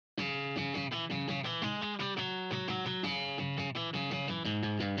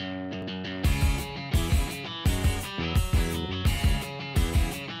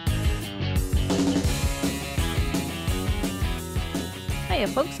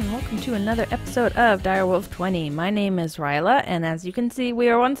Hiya folks, and welcome to another episode of Direwolf20. My name is Riella, and as you can see, we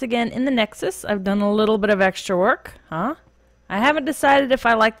are once again in the Nexus. I've done a little bit of extra work, I haven't decided if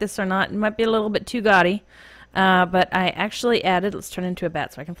I like this or not. It might be a little bit too gaudy, but I actually added, let's turn into a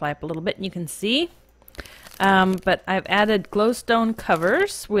bat so I can fly up a little bit and you can see. But I've added glowstone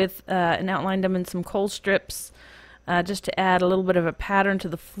covers with, and outlined them in some coal strips, just to add a little bit of a pattern to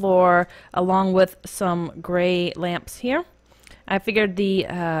the floor, along with some gray lamps here. I figured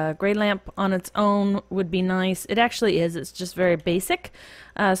the gray lamp on its own would be nice. It actually is. It's just very basic.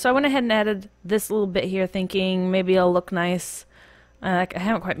 So I went ahead and added this little bit here, thinking maybe it'll look nice. I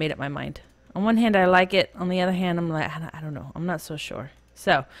haven't quite made up my mind. On one hand, I like it. On the other hand, I'm like, I don't know. I'm not so sure.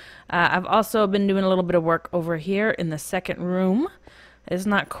 So I've also been doing a little bit of work over here in the second room. It's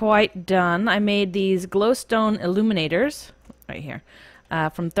not quite done. I made these glowstone illuminators right here.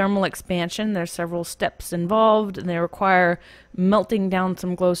 From thermal expansion. There's several steps involved, and they require melting down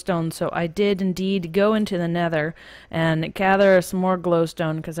some glowstone. So I did indeed go into the nether and gather some more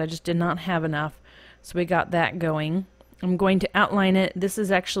glowstone because I just did not have enough. So we got that going. I'm going to outline it. This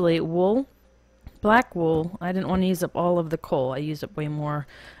is actually wool, black wool. I didn't want to use up all of the coal. I used up way more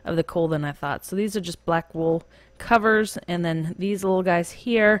of the coal than I thought. So these are just black wool covers, and then these little guys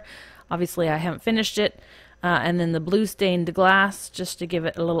here. Obviously I haven't finished it. And then the blue stained glass, just to give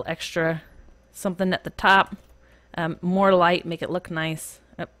it a little extra something at the top. More light, make it look nice.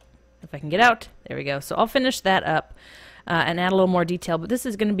 Oh, if I can get out. There we go. So I'll finish that up and add a little more detail. But this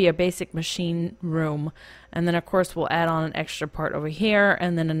is going to be a basic machine room. And then, of course, we'll add on an extra part over here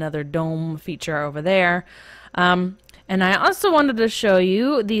and then another dome feature over there. And I also wanted to show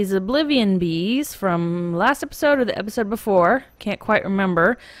you these Oblivion bees from last episode or the episode before. Can't quite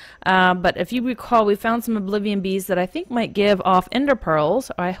remember. But if you recall, we found some Oblivion bees that I think might give off ender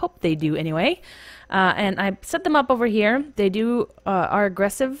pearls. Or I hope they do anyway. And I set them up over here. They are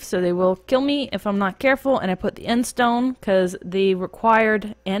aggressive, so they will kill me if I'm not careful. And I put the end stone because the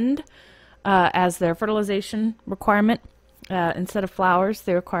required end as their fertilization requirement. Instead of flowers,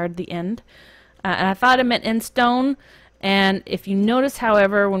 they required the end. And I thought it meant end stone. And if you notice,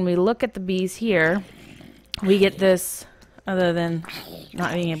 however, when we look at the bees here, we get this, other than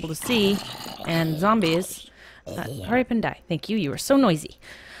not being able to see, and zombies. Hurry up and die. Thank you. You were so noisy.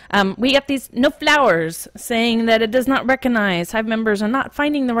 We get these no flowers, saying that it does not recognize. Hive members are not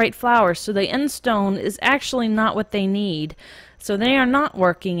finding the right flowers, so the end stone is actually not what they need. So they are not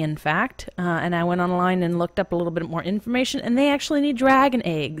working, in fact. And I went online and looked up a little bit more information, and they actually need dragon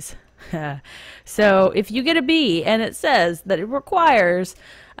eggs. So if you get a bee and it says that it requires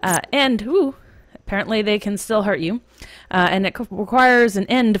apparently they can still hurt you, and it requires an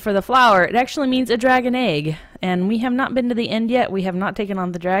end for the flower, it actually means a dragon egg. And we have not been to the end yet. We have not taken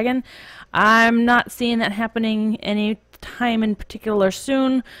on the dragon. I'm not seeing that happening any time in particular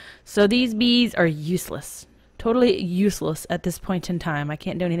soon. So these bees are useless. Totally useless at this point in time. I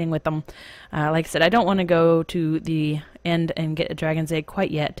can't do anything with them. Like I said, I don't want to go to the end and get a dragon's egg quite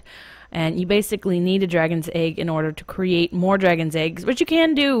yet. And you basically need a dragon's egg in order to create more dragon's eggs, which you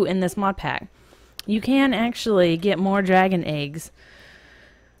can do in this mod pack. You can actually get more dragon eggs.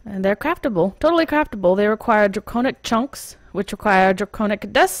 And they're craftable, totally craftable. They require draconic chunks, which require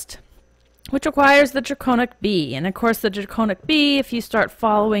draconic dust, which requires the draconic bee. And of course the draconic bee, if you start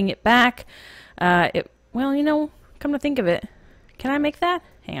following it back, well, you know, come to think of it, can I make that?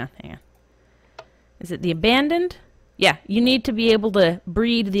 Hang on. Is it the abandoned? Yeah, you need to be able to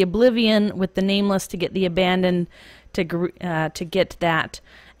breed the Oblivion with the nameless to get the abandoned to get that.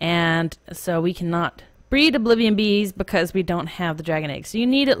 And so we cannot breed Oblivion bees because we don't have the dragon egg. So you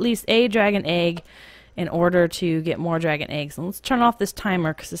need at least a dragon egg in order to get more dragon eggs. And let's turn off this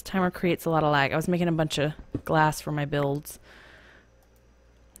timer because this timer creates a lot of lag. I was making a bunch of glass for my builds.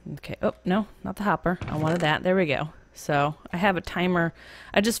 Okay, oh, no, not the hopper. I wanted that. There we go. So I have a timer.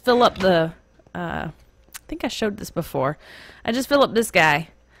 I just fill up the, I think I showed this before. I just fill up this guy,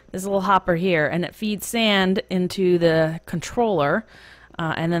 this little hopper here, and it feeds sand into the controller.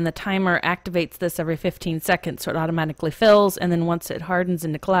 And then the timer activates this every 15 seconds, so it automatically fills. And then once it hardens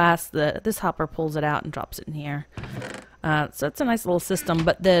into glass, this hopper pulls it out and drops it in here. So it's a nice little system,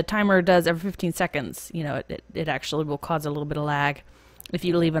 but the timer does every 15 seconds. You know, it actually will cause a little bit of lag if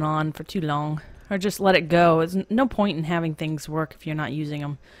you leave it on for too long, or just let it go. There's no point in having things work if you're not using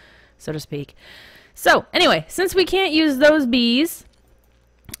them, so to speak. So anyway, since we can't use those bees,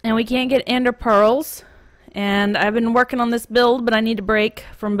 and we can't get ender pearls, and I've been working on this build, but I need a break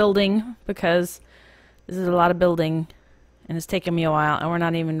from building because this is a lot of building, and it's taken me a while, and we're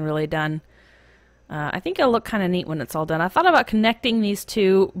not even really done. I think it'll look kind of neat when it's all done. I thought about connecting these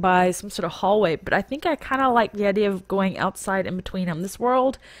two by some sort of hallway, but I think I kind of like the idea of going outside in between them. This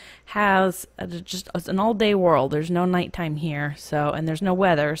world has it's an all-day world. There's no nighttime here, and there's no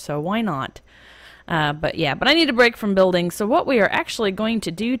weather, so why not? But I need a break from building, so what we are actually going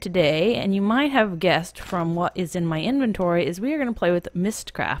to do today, and you might have guessed from what is in my inventory, is we are going to play with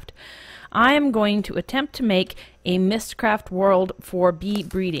Mystcraft. I am going to attempt to make a Mystcraft world for bee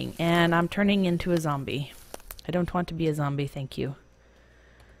breeding, and I'm turning into a zombie. I don't want to be a zombie, thank you.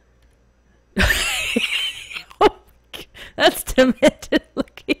 That's demented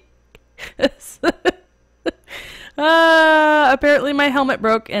looking. Apparently my helmet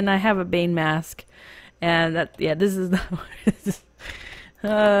broke and I have a Bane mask. And this is not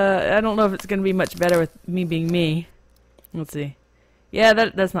I don't know if it's going to be much better with me being me. Let's see. Yeah,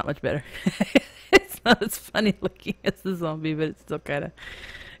 that's not much better. It's not as funny looking as the zombie, but it's still kind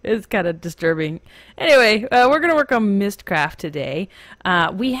of disturbing. Anyway, we're gonna work on Mystcraft today.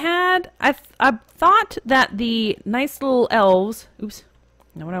 I thought that the nice little elves, oops,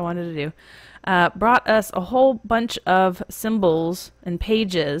 not what I wanted to do, brought us a whole bunch of symbols and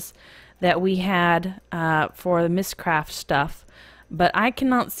pages that we had for the Mystcraft stuff. But I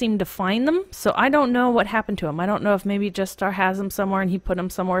cannot seem to find them, so I don't know what happened to them. I don't know if maybe Justar has them somewhere and he put them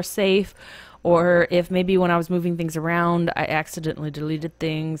somewhere safe, or if maybe when I was moving things around I accidentally deleted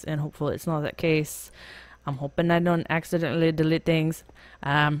things, and hopefully it's not that case. I'm hoping I don't accidentally delete things.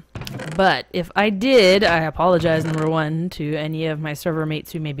 But if I did, I apologize, number one, to any of my server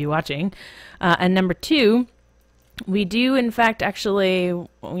mates who may be watching. And number two, we do in fact actually, you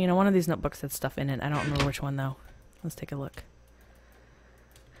know, one of these notebooks has stuff in it. I don't remember which one though. Let's take a look.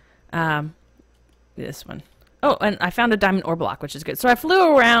 This one. Oh, and I found a diamond ore block, which is good. So I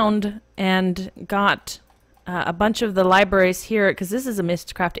flew around and got a bunch of the libraries here, because this is a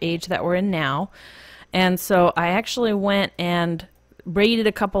Mystcraft age that we're in now. And so I actually went and raided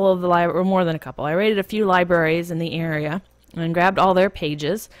a couple of the libraries, or more than a couple. I raided a few libraries in the area and grabbed all their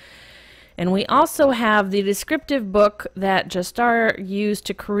pages. And we also have the descriptive book that Justar used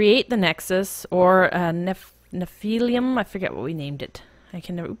to create the Nexus, or Nephilium. I forget what we named it. I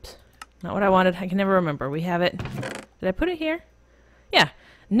can never, oops, not what I wanted. I can never remember. We have it. Did I put it here? Yeah.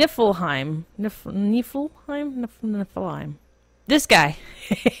 Niflheim. Niflheim. This guy.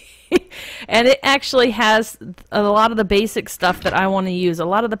 And it actually has a lot of the basic stuff that I want to use. A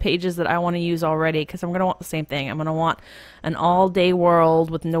lot of the pages that I want to use already, because I'm going to want the same thing. I'm going to want an all-day world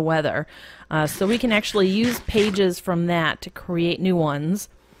with no weather. So we can actually use pages from that to create new ones.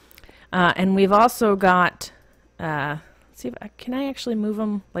 And we've also got... see if can I actually move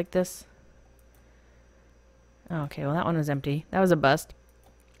them like this? Oh, okay, well that one was empty. That was a bust.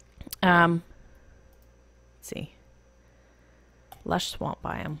 Let's see. Lush swamp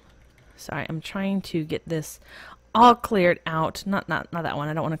biome. Sorry, I'm trying to get this all cleared out. Not that one.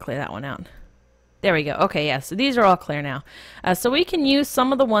 I don't want to clear that one out. There we go. Okay, yeah. So these are all clear now. So we can use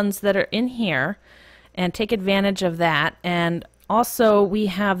some of the ones that are in here and take advantage of that. And also we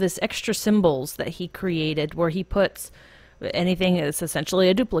have this extra symbols that he created, where he puts anything that's essentially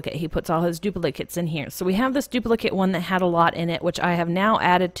a duplicate. He puts all his duplicates in here. So we have this duplicate one that had a lot in it, which I have now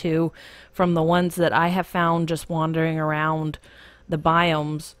added to from the ones that I have found just wandering around the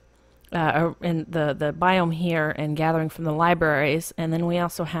biomes, in the biome here, and gathering from the libraries. And then we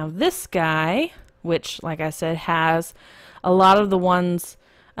also have this guy, which, like I said, has a lot of the ones.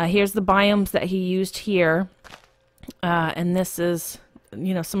 Here's the biomes that he used here, and this is,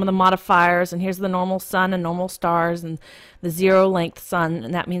 you know, some of the modifiers, and here's the normal sun and normal stars and the zero length sun,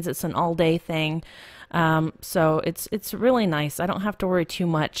 and that means it's an all-day thing. So it's really nice. I don't have to worry too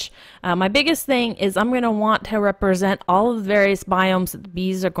much. My biggest thing is I'm going to want to represent all of the various biomes that the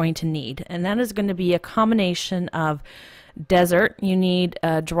bees are going to need, and that is going to be a combination of desert. You need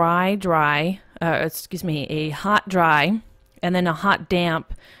a a hot dry, and then a hot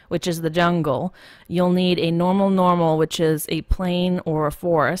damp, which is the jungle. You'll need a normal, which is a plain or a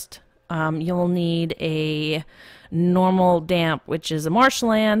forest. You'll need a normal damp, which is a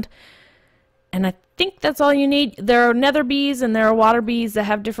marshland. And I think that's all you need. There are nether bees and there are water bees that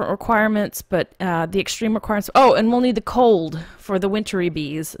have different requirements, but the extreme requirements... Oh, and we'll need the cold for the wintry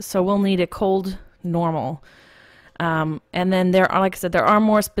bees. So we'll need a cold normal. And then there are, like I said, there are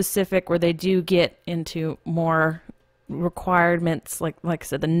more specific where they do get into more requirements, like I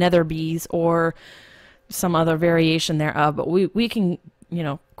said, the nether bees or some other variation thereof. But we can, you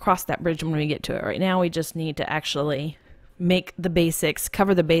know, cross that bridge when we get to it. Right now we just need to actually make the basics,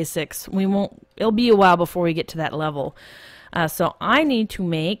 cover the basics. It'll be a while before we get to that level. So I need to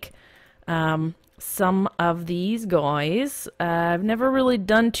make some of these guys. I've never really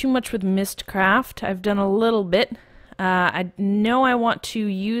done too much with Mystcraft. I've done a little bit. I know I want to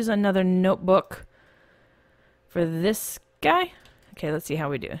use another notebook for this guy. Okay, let's see how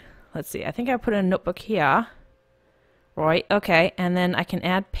we do. Let's see. I think I put a notebook here. Right, okay, and then I can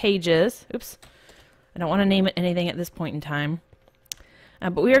add pages. Oops. I don't want to name it anything at this point in time.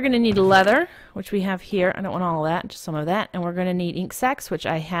 But we are going to need leather, which we have here. I don't want all of that, just some of that. And we're going to need ink sacs, which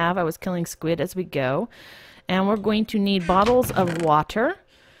I have. I was killing squid as we go. And we're going to need bottles of water.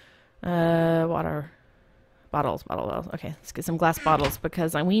 Bottles. Okay, let's get some glass bottles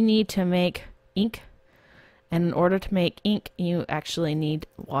because we need to make ink. And in order to make ink, you actually need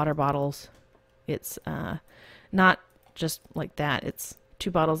water bottles. It's not just like that. It's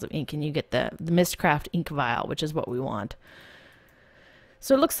 2 bottles of ink and you get the Mystcraft ink vial, which is what we want.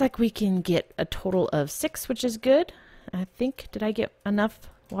 So it looks like we can get a total of 6, which is good. I think, did I get enough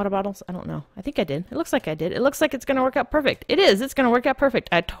water bottles? I don't know. I think I did. It looks like I did. It looks like it's going to work out perfect. It is. It's going to work out perfect.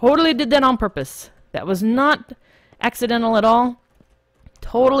 I totally did that on purpose. That was not accidental at all.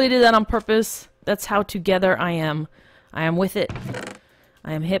 Totally did that on purpose. That's how together I am. I am with it.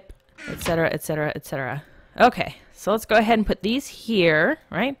 I am hip, etc., etc., etc. Okay, so let's go ahead and put these here,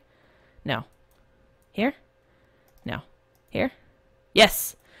 right? No. Here? No. Here?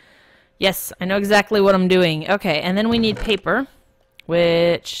 Yes. Yes, I know exactly what I'm doing. Okay, and then we need paper,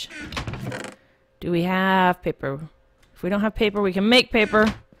 which... Do we have paper? If we don't have paper, we can make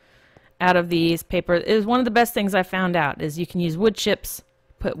paper out of these. Paper is one of the best things I found out, is you can use wood chips,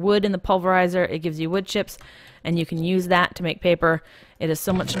 put wood in the pulverizer, it gives you wood chips, and you can use that to make paper. It is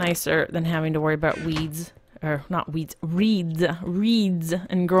so much nicer than having to worry about weeds, or not weeds, reeds,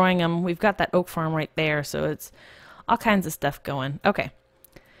 and growing them. We've got that oak farm right there, so it's all kinds of stuff going. Okay,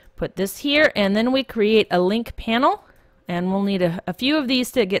 put this here, and then we create a link panel, and we'll need a few of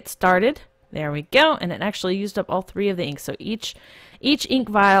these to get started. There we go, and it actually used up all 3 of the ink, so each ink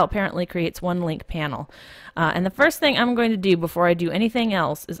vial apparently creates 1 link panel. And the first thing I'm going to do before I do anything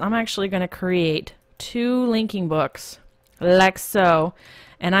else is I'm actually going to create 2 linking books, like so,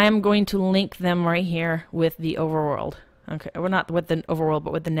 and I am going to link them right here with the overworld. Okay, well, not with the overworld,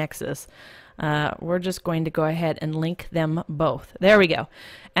 but with the Nexus. We're just going to go ahead and link them both. There we go.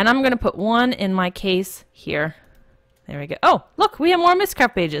 And I'm going to put 1 in my case here. There we go. Oh, look, we have more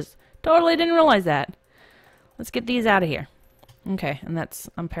Mystcraft pages. Totally didn't realize that. Let's get these out of here. Okay, and that's,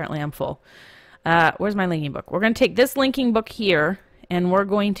 apparently I'm full. Where's my linking book? We're going to take this linking book here, and we're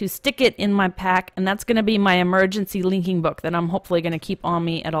going to stick it in my pack, and that's going to be my emergency linking book that I'm hopefully going to keep on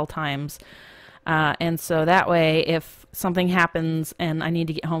me at all times. And so that way, if something happens and I need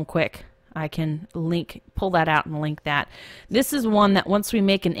to get home quick, I can pull that out and link that. This is one that once we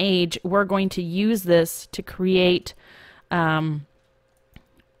make an age, we're going to use this to create, we're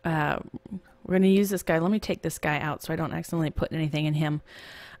going to use this guy. Let me take this guy out so I don't accidentally put anything in him.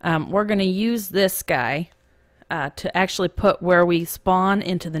 We're going to use this guy to actually put where we spawn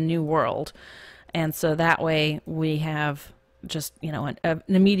into the new world. And so that way we have just, you know, an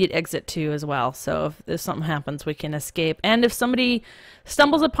immediate exit too as well. So if something happens, we can escape. And if somebody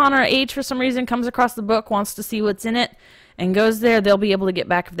stumbles upon our age for some reason, comes across the book, wants to see what's in it, and goes there, they'll be able to get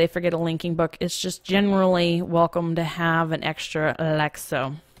back if they forget a linking book. It's just generally welcome to have an extra like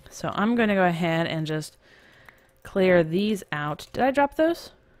so. So I'm going to go ahead and just clear these out. Did I drop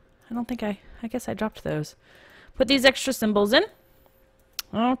those? I don't think I guess I dropped those. Put these extra symbols in.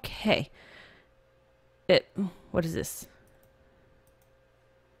 Okay. What is this?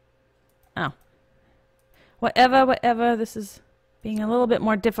 Oh. Whatever. This is being a little bit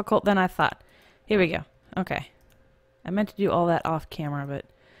more difficult than I thought. Here we go. Okay. I meant to do all that off camera, but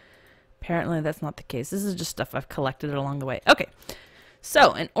apparently that's not the case. This is just stuff I've collected along the way. Okay.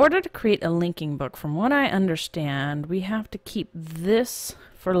 So, in order to create a linking book, from what I understand, we have to keep this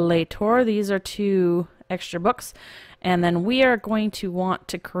for later. These are 2 extra books. And then we are going to want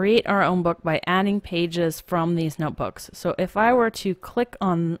to create our own book by adding pages from these notebooks. So if I were to click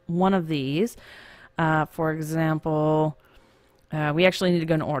on one of these, for example, we actually need to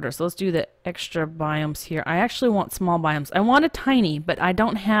go in order. So let's do the extra biomes here. I actually want small biomes. I want a tiny, but I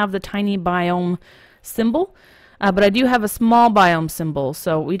don't have the tiny biome symbol. But I do have a small biome symbol,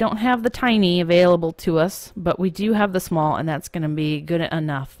 so we don't have the tiny available to us, but we do have the small, and that's going to be good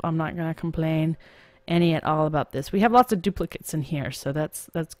enough. I'm not going to complain any at all about this. We have lots of duplicates in here, so that's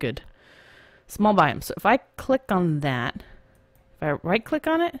good. Small biome. So if I click on that, if I right-click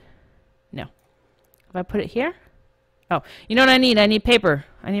on it, no. If I put it here, oh, you know what I need? I need paper.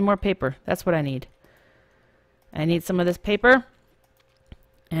 I need more paper. That's what I need. I need some of this paper.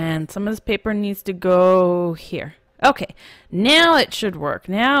 And some of this paper needs to go here. Okay, now it should work.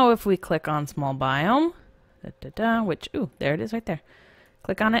 Now if we click on small biome, which, ooh, there it is right there.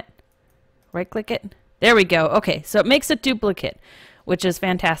 Click on it, right click it. There we go. Okay, so it makes a duplicate, which is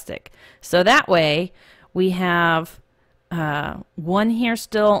fantastic. So that way we have one here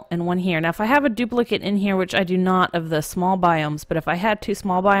still and one here. Now if I have a duplicate in here, which I do not of the small biomes, but if I had 2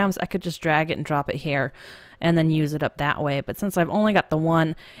 small biomes, I could just drag it and drop it here and then use it up that way. But since I've only got the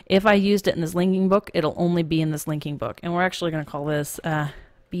one, if I used it in this linking book, it'll only be in this linking book. And we're actually going to call this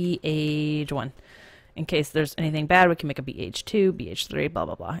BH1. In case there's anything bad, we can make a BH2, BH3, blah,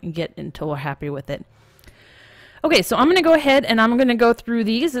 blah, blah, and get until we're happy with it. Okay, so I'm going to go ahead and I'm going to go through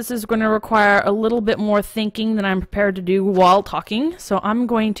these. This is going to require a little bit more thinking than I'm prepared to do while talking. So I'm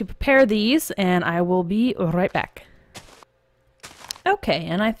going to prepare these and I will be right back. Okay,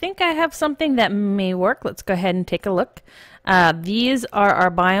 and I think I have something that may work. Let's go ahead and take a look. These are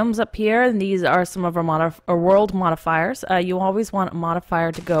our biomes up here, and these are some of our world modifiers. You always want a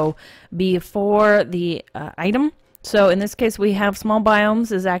modifier to go before the item. So in this case, we have small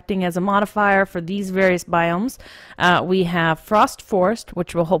biomes is acting as a modifier for these various biomes. We have frost forest,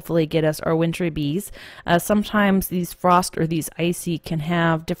 which will hopefully get us our wintry bees. Sometimes these frost or these icy can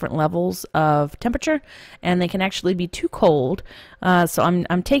have different levels of temperature, and they can actually be too cold. So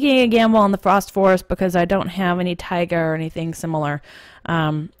I'm taking a gamble on the frost forest because I don't have any taiga or anything similar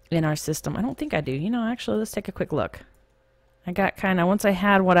in our system. I don't think I do. You know, actually, let's take a quick look. I got kind of, once I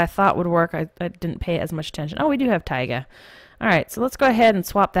had what I thought would work, I didn't pay as much attention. Oh, we do have taiga. Alright, so let's go ahead and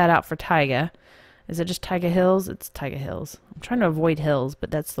swap that out for taiga. Is it just taiga hills? It's taiga hills. I'm trying to avoid hills,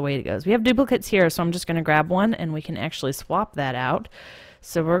 but that's the way it goes. We have duplicates here, so I'm just going to grab one, and we can actually swap that out.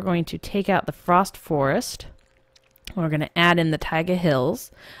 So we're going to take out the frost forest. We're going to add in the taiga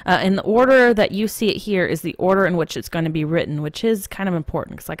hills. In the order that you see it here is the order in which it's going to be written, which is kind of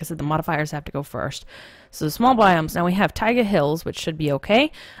important because, like I said, the modifiers have to go first. So the small biomes, now we have taiga hills, which should be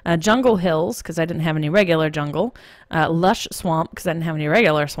okay. Jungle hills, because I didn't have any regular jungle. Lush swamp, because I didn't have any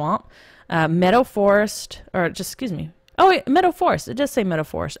regular swamp. Meadow forest, or just, excuse me. Oh, wait, meadow forest. It does say meadow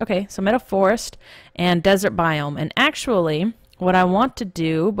forest. Okay, so meadow forest and desert biome. And actually, what I want to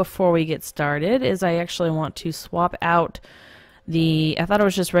do before we get started is I actually want to swap out the, I thought it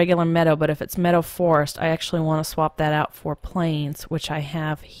was just regular meadow, but if it's meadow forest, I actually want to swap that out for plains, which I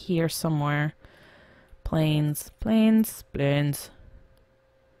have here somewhere. Plains. Let's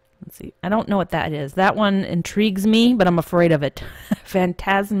see. I don't know what that is. That one intrigues me, but I'm afraid of it.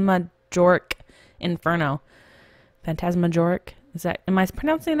 Phantasmagoric Inferno. Phantasmagoric. Is that, am I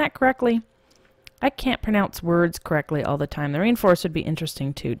pronouncing that correctly? I can't pronounce words correctly all the time. The rainforest would be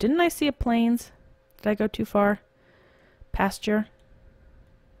interesting too. Didn't I see a plains? Did I go too far? Pasture?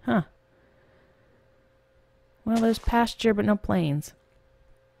 Huh. Well, there's pasture but no plains.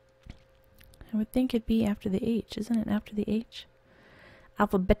 I would think it'd be after the H. Isn't it after the H?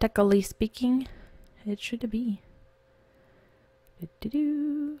 Alphabetically speaking, it should be. I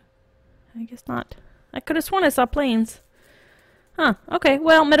guess not. I could have sworn I saw plains. Huh, okay,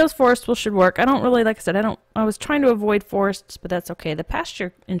 well, meadows forest should work. I don't really, like I said, I was trying to avoid forests, but that's okay. The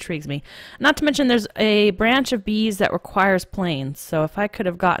pasture intrigues me. Not to mention there's a branch of bees that requires plains, so if I could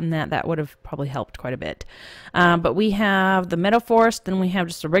have gotten that, that would have probably helped quite a bit. But we have the meadow forest, then we have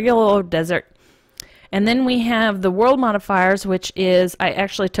just a regular old desert, and then we have the world modifiers, which is, I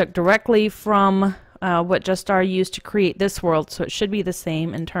actually took directly from what Justar used to create this world, so it should be the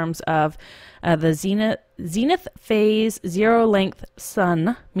same in terms of the zenith phase 0 length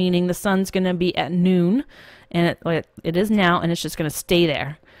sun, meaning the sun's going to be at noon, and it is now, and it's just going to stay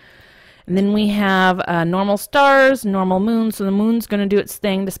there. And then we have normal stars, normal moon, so the moon's going to do its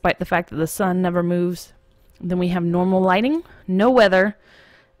thing despite the fact that the sun never moves. And then we have normal lighting, no weather,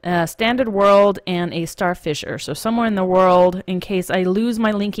 standard world, and a starfisher. So somewhere in the world, in case I lose my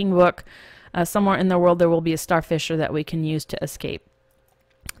linking book, somewhere in the world there will be a starfisher that we can use to escape.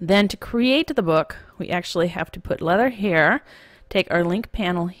 Then to create the book, we actually have to put leather here, take our link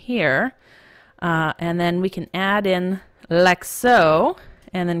panel here, and then we can add in like so,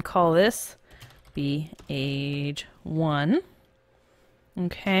 and then call this BH1.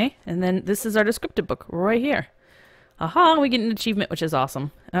 Okay, and then this is our descriptive book right here. Aha, we get an achievement, which is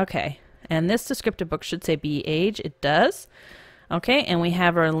awesome. Okay, and this descriptive book should say BH. It does. Okay, and we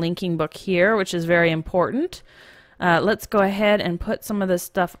have our linking book here, which is very important. Let's go ahead and put some of this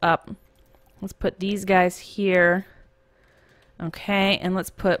stuff up. Let's put these guys here. Okay, and let's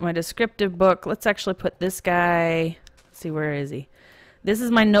put my descriptive book. Let's actually put this guy. Let's see, where is he? This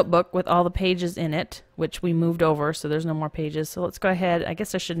is my notebook with all the pages in it, which we moved over, so there's no more pages. So let's go ahead. I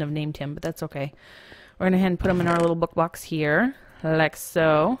guess I shouldn't have named him, but that's okay. We're going to go ahead and put him in our little book box here, like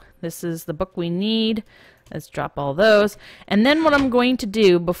so. This is the book we need. Let's drop all those. And then what I'm going to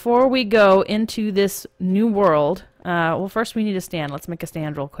do before we go into this new world, well, first we need a stand. Let's make a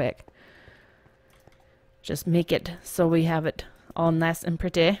stand real quick. Just make it so we have it all nice and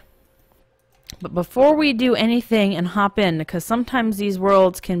pretty. But before we do anything and hop in, because sometimes these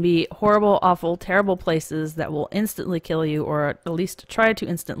worlds can be horrible, awful, terrible places that will instantly kill you, or at least try to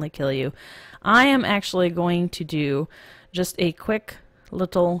instantly kill you, I am actually going to do just a quick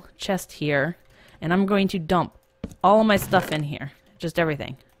little chest here, and I'm going to dump all of my stuff in here. Just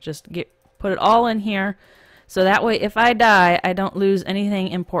everything. Just put it all in here, so that way if I die, I don't lose anything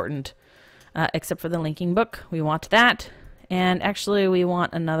important, except for the linking book. We want that. And actually we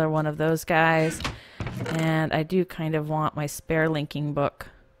want another one of those guys, and I do kind of want my spare linking book,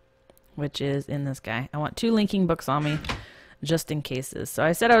 which is in this guy. I want 2 linking books on me just in cases. So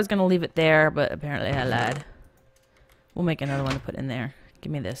I said I was going to leave it there, but apparently I lied. We'll make another one to put in there.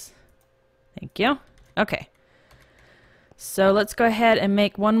 Give me this. Thank you. Okay. So let's go ahead and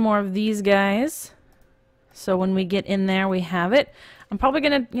make one more of these guys. So when we get in there, we have it. I'm probably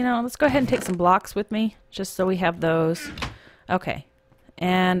going to, let's go ahead and take some blocks with me, just so we have those. Okay,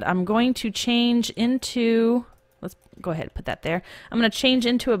 and I'm going to change into, let's go ahead and put that there. I'm going to change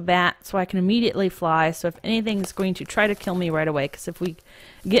into a bat so I can immediately fly, so if anything's going to try to kill me right away, because if we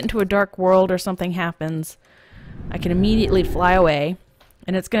get into a dark world or something happens, I can immediately fly away,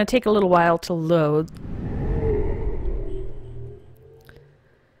 and it's going to take a little while to load.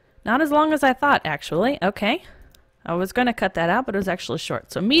 Not as long as I thought, actually. Okay, I was going to cut that out, but it was actually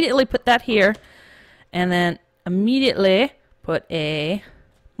short. So immediately put that here, and then immediately put a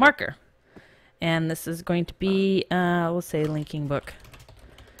marker, and this is going to be we'll say linking book.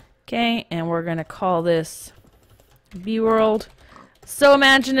 Okay, and we're gonna call this B World. So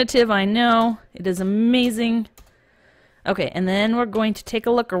imaginative, I know, it is amazing. Okay, and then we're going to take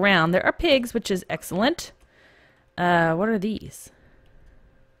a look around. There are pigs, which is excellent. What are these?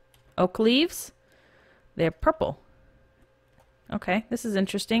 Oak leaves. They're purple. Okay, this is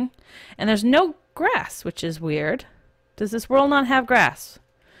interesting. And there's no grass, which is weird. Does this world not have grass?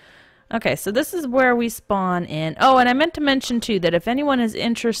 Okay, so this is where we spawn in. Oh, and I meant to mention too that if anyone is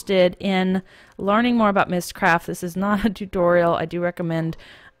interested in learning more about Mystcraft, this is not a tutorial. I do recommend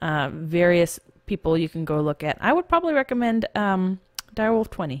various people you can go look at. I would probably recommend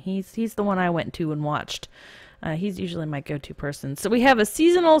Direwolf20. He's the one I went to and watched. He's usually my go-to person. So we have a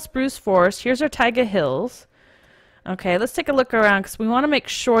seasonal spruce forest. Here's our taiga hills. Okay, let's take a look around because we want to make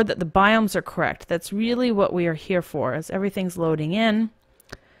sure that the biomes are correct. That's really what we are here for, as everything's loading in.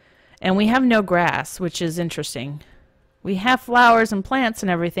 And we have no grass, which is interesting. We have flowers and plants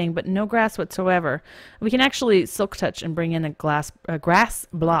and everything, but no grass whatsoever. We can actually silk touch and bring in a grass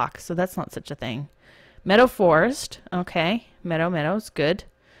block, so that's not such a thing. Meadow forest, okay. Meadows, good.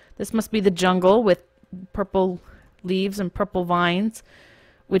 This must be the jungle with purple leaves and purple vines,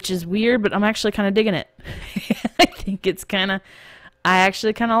 which is weird, but I'm actually kind of digging it. I think it's I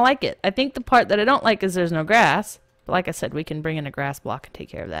actually kind of like it. I think the part that I don't like is there's no grass. But like I said, we can bring in a grass block and take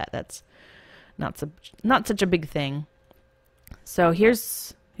care of that. That's not such a big thing. So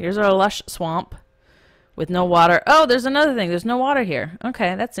here's our lush swamp with no water. Oh, there's another thing. There's no water here.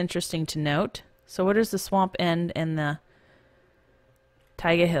 Okay, that's interesting to note. So where does the swamp end and the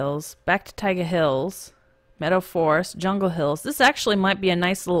taiga hills? Back to taiga hills. Meadow forest, jungle hills. This actually might be a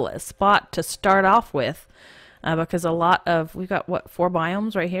nice little spot to start off with because a lot of, we've got what, 4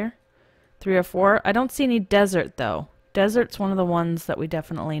 biomes right here? 3 or 4? I don't see any desert though. Desert's one of the ones that we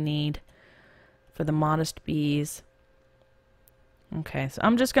definitely need for the modest bees. Okay, so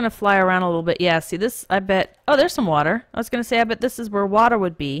I'm just going to fly around a little bit. Yeah, see this, I bet, oh, there's some water. I was going to say, I bet this is where water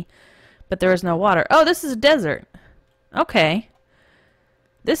would be, but there is no water. Oh, this is a desert. Okay.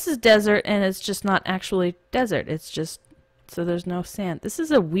 This is desert, and it's just not actually desert. It's just, so there's no sand. This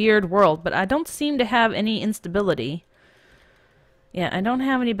is a weird world, but I don't seem to have any instability. Yeah, I don't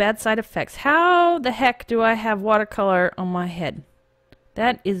have any bad side effects. How the heck do I have watercolor on my head?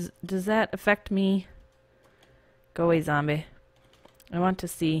 That is, does that affect me? Go away, zombie. I want to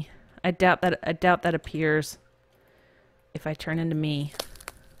see. I doubt that appears if I turn into me.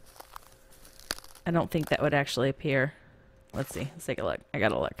 I don't think that would actually appear. Let's see. Let's take a look. I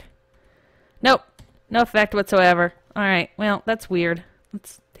gotta look. Nope. No effect whatsoever. Alright. Well, that's weird.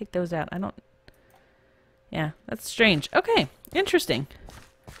 Let's take those out. I don't... Yeah, that's strange. Okay. Interesting.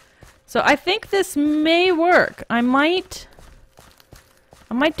 So I think this may work. I might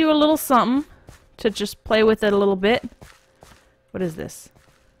do a little something to just play with it a little bit. What is this?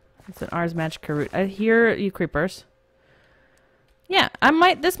 It's an Ars Magica root. I hear you creepers. Yeah,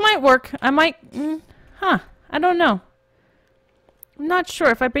 this might work. I might, I don't know. I'm not sure.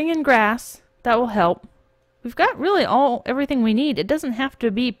 If I bring in grass, that will help. we've got really everything we need. It doesn't have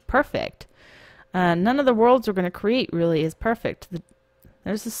to be perfect. None of the worlds we're going to create really is perfect.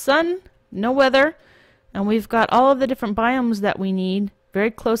 There's the sun, no weather, and we've got all of the different biomes that we need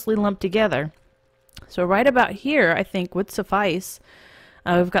very closely lumped together. So right about here, I think, would suffice.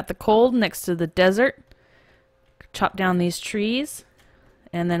 We've got the cold next to the desert. Chop down these trees.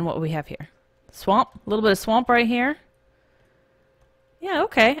 And then what we have here? Swamp. A little bit of swamp right here. Yeah,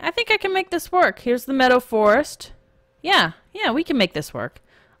 okay. I think I can make this work. Here's the meadow forest. Yeah, we can make this work.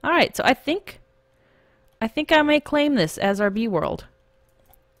 Alright, so I think I may claim this as our B world.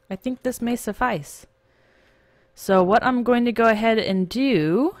 I think this may suffice. So what I'm going to go ahead and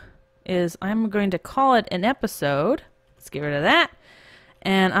do is I'm going to call it an episode. Let's get rid of that.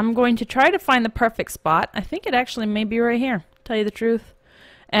 And I'm going to try to find the perfect spot. I think it actually may be right here, to tell you the truth.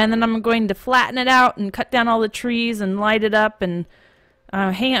 And then I'm going to flatten it out and cut down all the trees and light it up and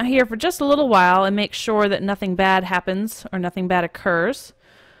hang out here for just a little while and make sure that nothing bad happens or nothing bad occurs.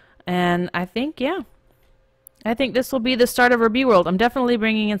 And I think, yeah, I think this will be the start of our B world. I'm definitely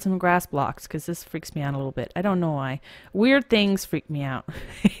bringing in some grass blocks because this freaks me out a little bit. I don't know why. Weird things freak me out.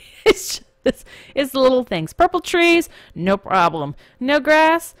 It's the little things. Purple trees, no problem. No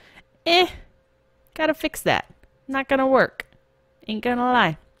grass, gotta fix that. Not gonna work. Ain't gonna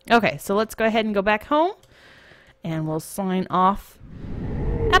lie. Okay, so let's go ahead and go back home. And we'll sign off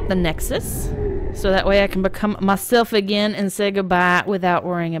at the Nexus. So that way I can become myself again and say goodbye without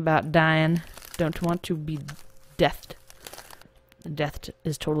worrying about dying. Don't want to be deathed. Deathed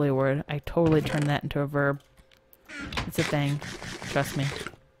is totally a word. I totally turned that into a verb. It's a thing. Trust me.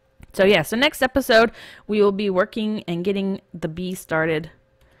 So yeah, so next episode we will be working and getting the bee started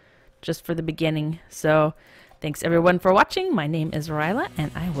just for the beginning. So thanks everyone for watching. My name is Riella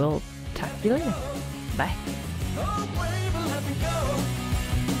and I will talk to you later. Bye.